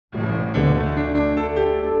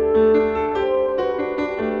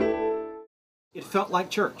felt like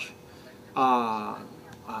church.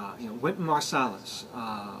 Wynton Marsalis,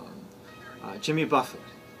 Jimmy Buffett,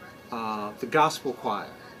 the gospel choir,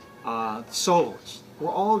 the soloists were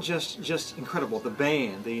all just incredible. The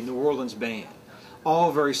band, the New Orleans band,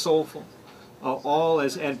 all very soulful, all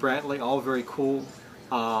as Ed Bradley, all very cool,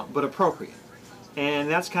 but appropriate. And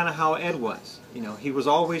that's kind of how Ed was. He was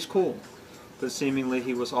always cool, but seemingly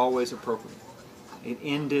he was always appropriate. It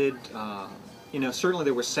ended, certainly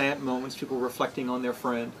there were sad moments, people reflecting on their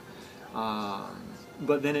friend,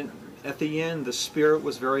 but then at the end the spirit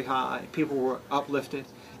was very high, people were uplifted,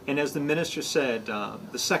 and as the minister said,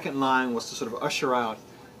 the second line was to sort of usher out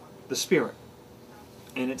the spirit.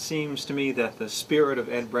 And it seems to me that the spirit of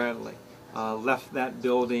Ed Bradley left that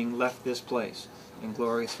building, left this place in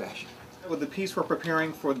glorious fashion. With the piece we're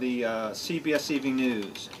preparing for the CBS Evening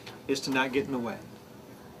News is to not get in the way,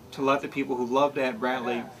 to let the people who loved Ed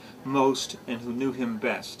Bradley most and who knew him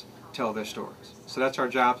best tell their stories. So that's our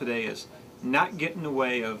job today, is not get in the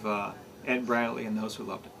way of Ed Bradley and those who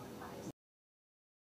loved him.